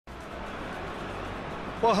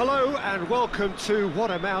Well, hello and welcome to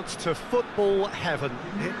what amounts to football heaven.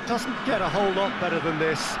 It doesn't get a whole lot better than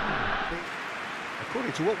this.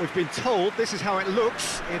 According to what we've been told, this is how it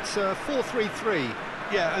looks. It's 4-3-3.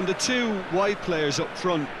 Yeah, and the two wide players up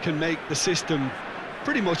front can make the system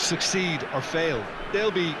pretty much succeed or fail.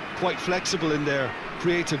 They'll be quite flexible in their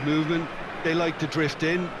creative movement. They like to drift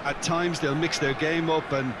in. At times they'll mix their game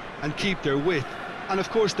up and keep their width. And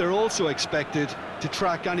of course they're also expected to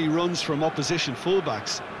track any runs from opposition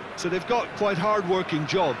fullbacks. So they've got quite hard-working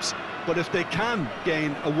jobs, but if they can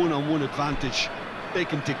gain a one-on-one advantage, they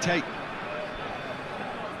can dictate.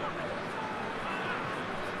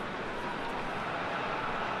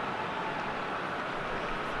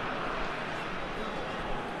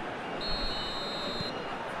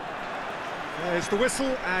 There's the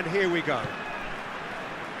whistle, and here we go.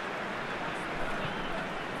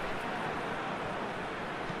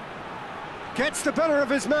 Gets the better of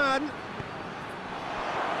his man.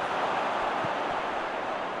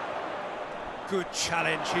 Good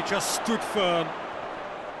challenge, he just stood firm.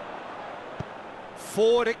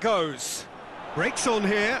 Forward it goes. Breaks on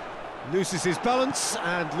here, loses his balance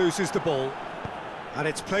and loses the ball. And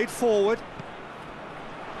it's played forward.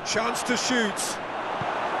 Chance to shoot.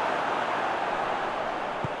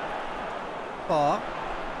 Bar.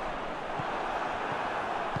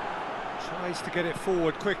 Tries to get it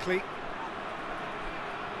forward quickly.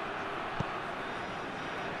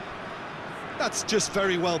 That's just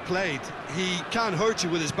very well played. He can't hurt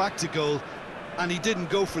you with his back to goal, and he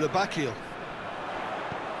didn't go for the back heel.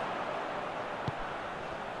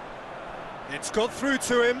 It's got through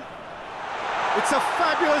to him. It's a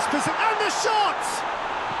fabulous position, and the shot!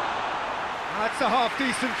 That's a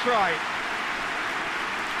half-decent try.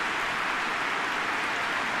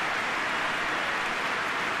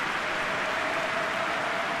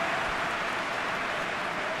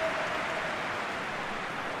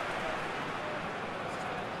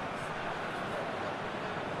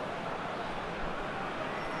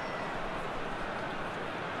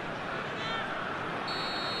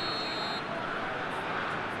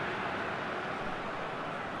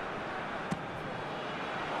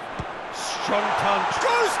 Strong punch.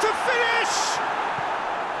 Goes to finish!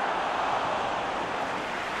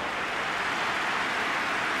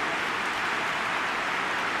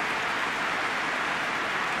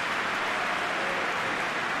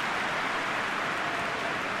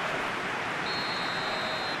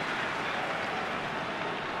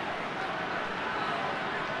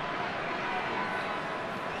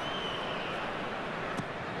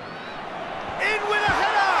 In with a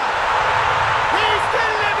header! He's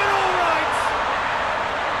delivered all right!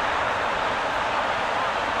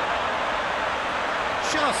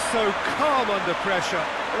 Just so calm under pressure.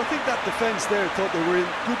 Well, I think that defence there thought they were in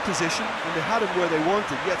good position and they had him where they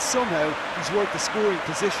wanted, yet somehow he's worked the scoring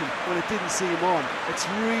position when it didn't see him on. It's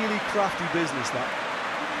really crafty business, that.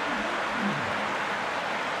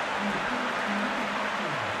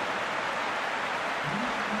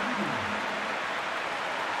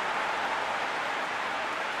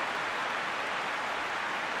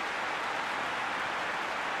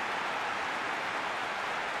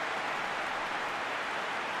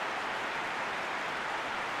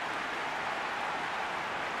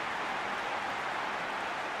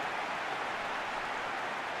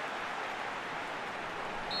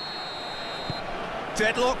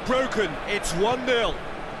 Deadlock broken, it's 1-0.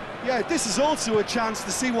 Yeah, this is also a chance to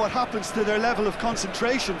see what happens to their level of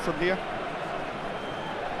concentration from here.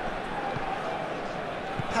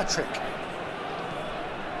 Patrick.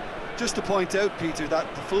 Just to point out, Peter, that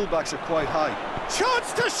the fullbacks are quite high.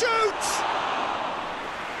 Chance to shoot!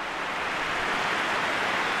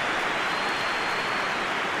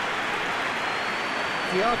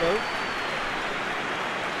 Thiago.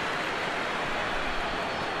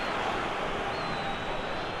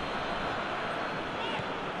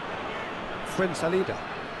 Salida.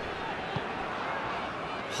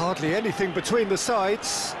 Hardly anything between the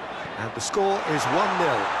sides, and the score is 1-0.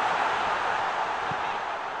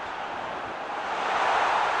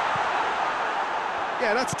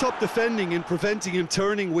 Yeah, that's top defending and preventing him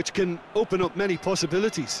turning, which can open up many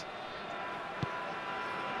possibilities.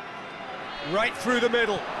 Right through the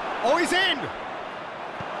middle. Oh, he's in!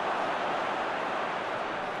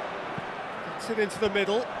 Gets it into the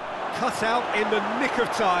middle. Cut out in the nick of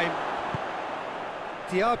time.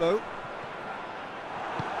 Thiago.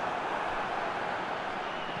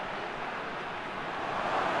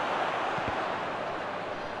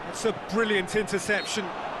 That's a brilliant interception.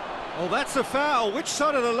 Oh, that's a foul. Which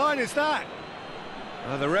side of the line is that?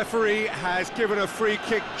 The referee has given a free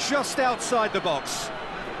kick just outside the box.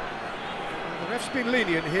 Ref's been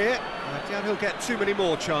lenient here. I doubt he'll get too many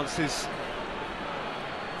more chances.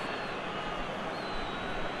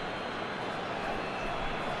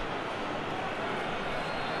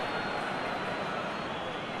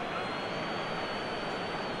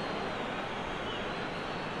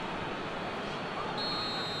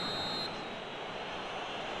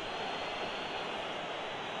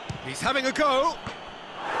 He's having a go.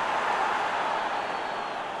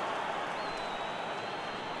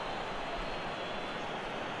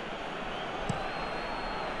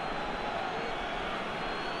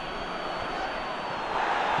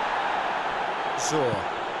 Zor.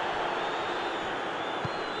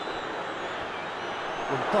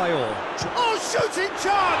 Bayor. Oh, shooting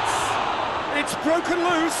chance! It's broken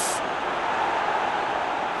loose.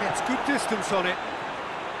 Gets good distance on it.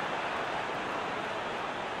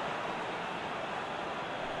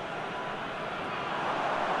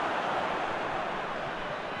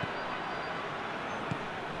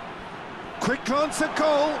 Quick glance at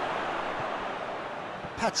goal.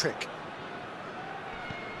 Patrick.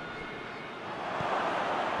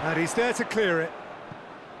 And he's there to clear it.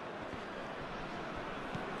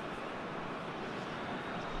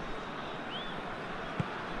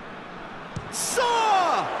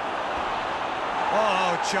 Saw!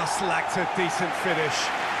 Oh, just lacked a decent finish.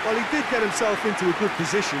 Well, he did get himself into a good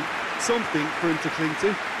position, something for him to cling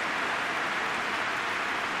to.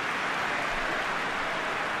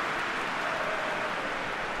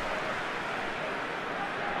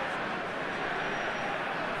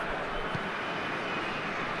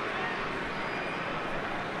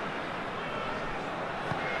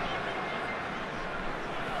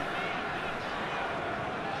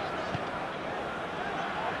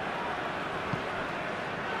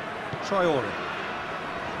 Traore.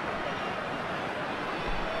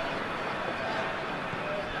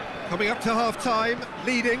 Coming up to half-time,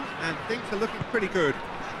 leading, and things are looking pretty good.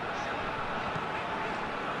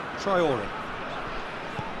 Traore.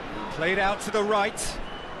 Played out to the right.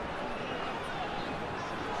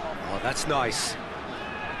 Oh, that's nice.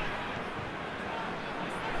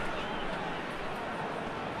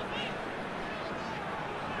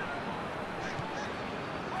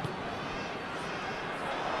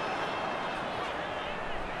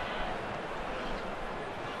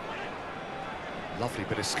 Lovely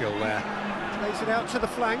bit of skill there. Plays it out to the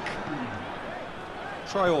flank.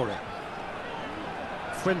 Traore.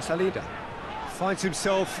 Fuensalida. Finds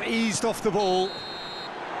himself eased off the ball. There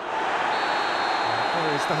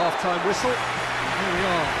is the half-time whistle. Here we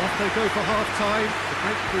are, off they go for half-time. The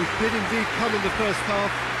breakthroughs did indeed come in the first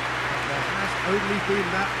half. There has only been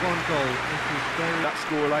that one goal. It is very... That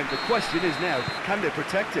scoreline, the question is now, can they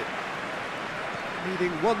protect it?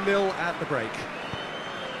 Leading 1-0 at the break.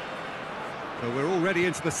 So we're already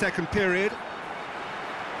into the second period.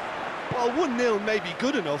 Well, 1-0 may be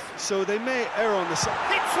good enough, so they may err on the side.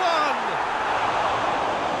 Hits one!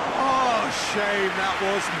 Oh, shame, that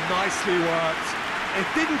was nicely worked. It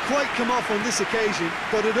didn't quite come off on this occasion,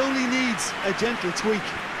 but it only needs a gentle tweak.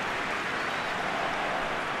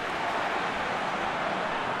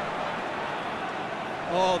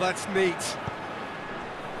 Oh, that's neat.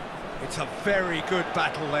 It's a very good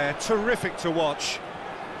battle there, terrific to watch.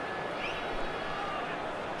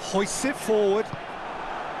 Hoists it forward.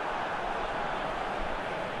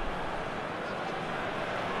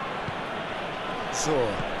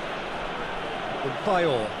 Zor.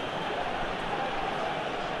 Bayor.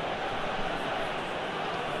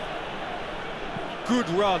 Good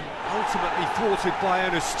run, ultimately thwarted by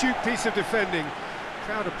an astute piece of defending.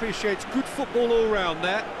 Crowd appreciates good football all round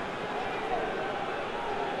there.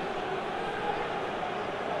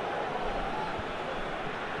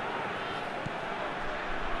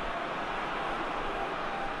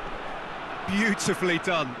 Beautifully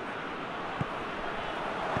done.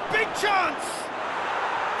 Big chance!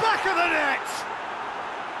 Back of the net!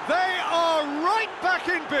 They are right back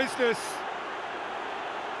in business.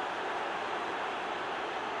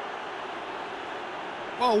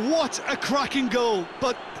 Oh, what a cracking goal,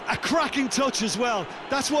 but a cracking touch as well.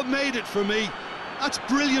 That's what made it for me. That's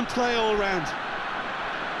brilliant play all round.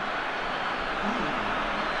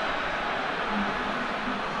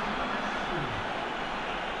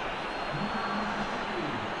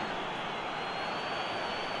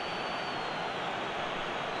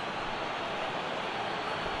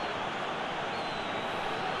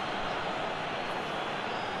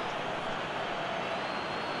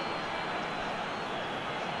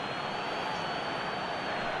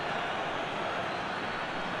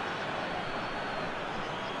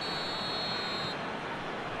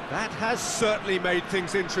 That has certainly made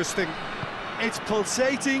things interesting. It's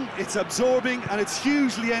pulsating, it's absorbing, and it's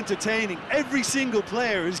hugely entertaining. Every single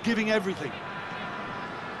player is giving everything.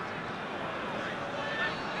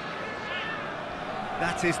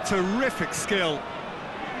 That is terrific skill.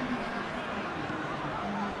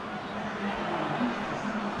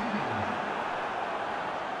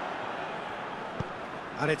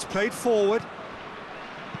 And it's played forward.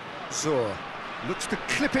 Zur looks to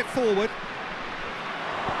clip it forward.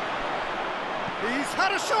 He's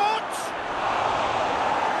had a shot!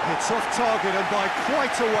 It's off target and by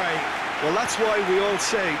quite a way. Well, that's why we all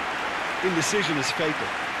say indecision is fatal.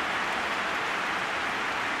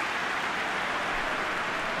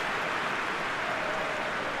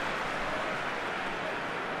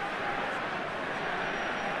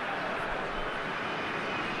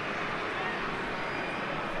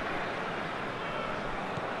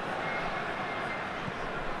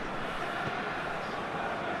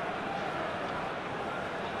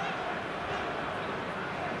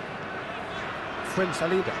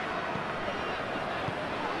 Salida.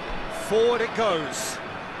 Forward it goes.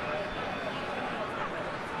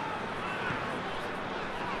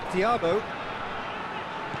 Diabo.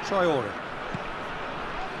 Traore.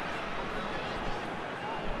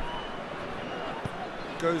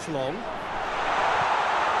 Goes long.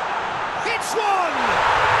 Hits one!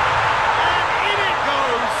 And in it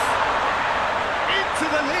goes! Into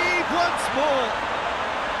the lead once more.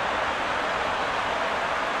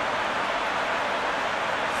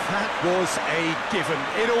 That was a given,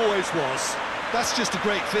 it always was. That's just a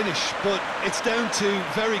great finish, but it's down to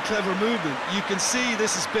very clever movement. You can see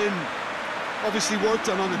this has been obviously worked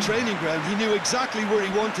on the training ground. He knew exactly where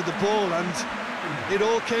he wanted the ball, and it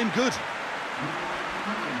all came good.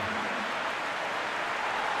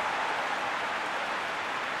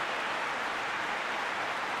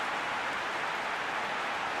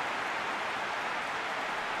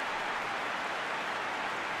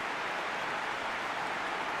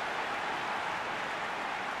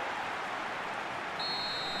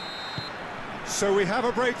 So we have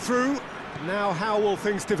a breakthrough. Now how will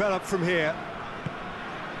things develop from here?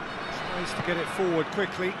 Tries to get it forward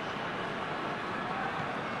quickly.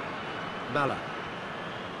 Mala.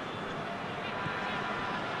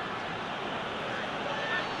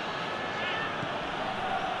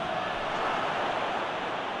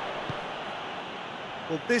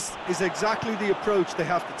 Well, this is exactly the approach they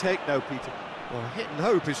have to take now, Peter. Well, hit and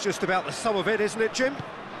hope is just about the sum of it, isn't it, Jim?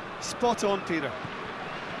 Spot on, Peter.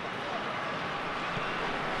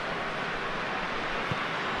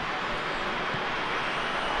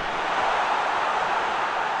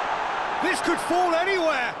 This could fall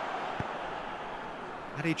anywhere!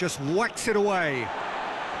 And he just whacks it away.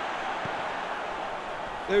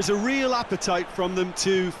 There's a real appetite from them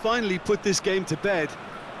to finally put this game to bed,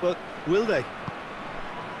 but will they?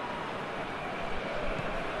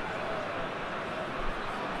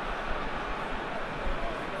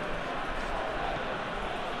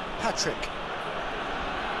 Patrick.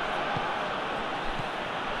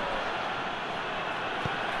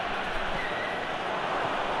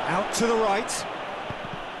 Out to the right.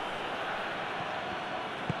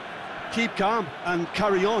 Keep calm and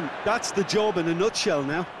carry on. That's the job in a nutshell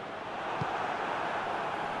now.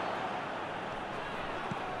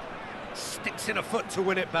 Sticks in a foot to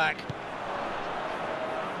win it back.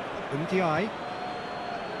 Ndiaye.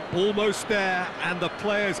 Almost there, and the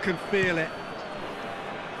players can feel it.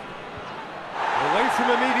 Away from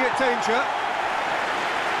immediate danger.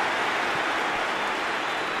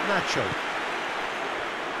 Nacho.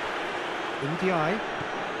 Ndiaye.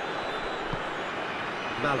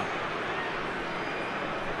 Mala.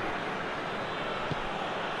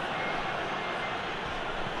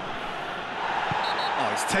 Oh,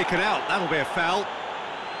 he's taken out. That'll be a foul.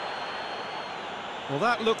 Well,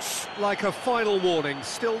 that looks like a final warning.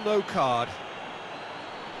 Still no card.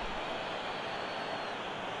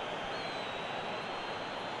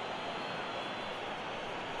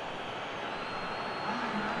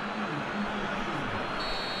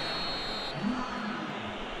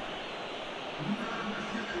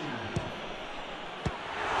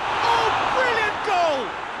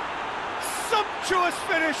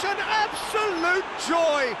 Finish, an absolute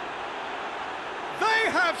joy. They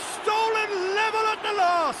have stolen level at the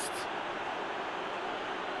last.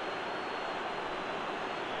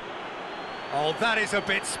 Oh, that is a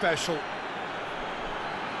bit special.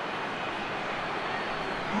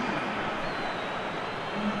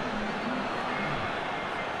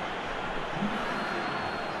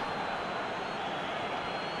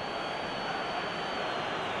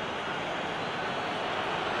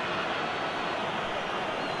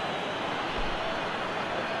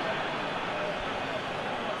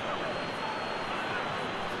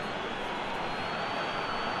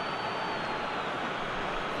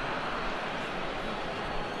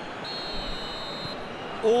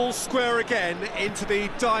 All square again into the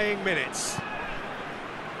dying minutes.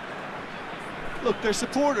 Look, their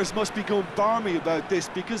supporters must be going barmy about this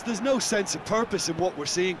because there's no sense of purpose in what we're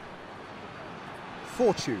seeing.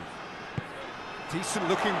 Fortune. Decent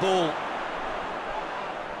looking ball.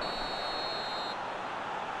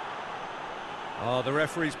 Oh, the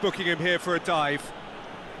referee's booking him here for a dive.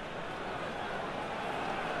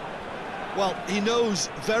 Well, he knows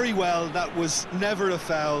very well that was never a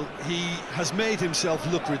foul. He has made himself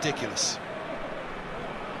look ridiculous.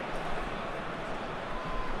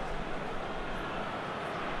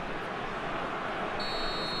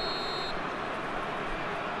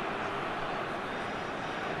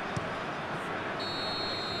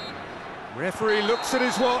 Referee looks at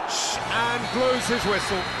his watch and blows his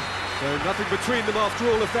whistle. So nothing between them after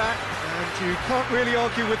all of that, and you can't really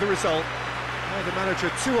argue with the result. The manager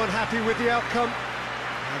too unhappy with the outcome,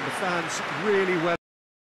 and the fans really well.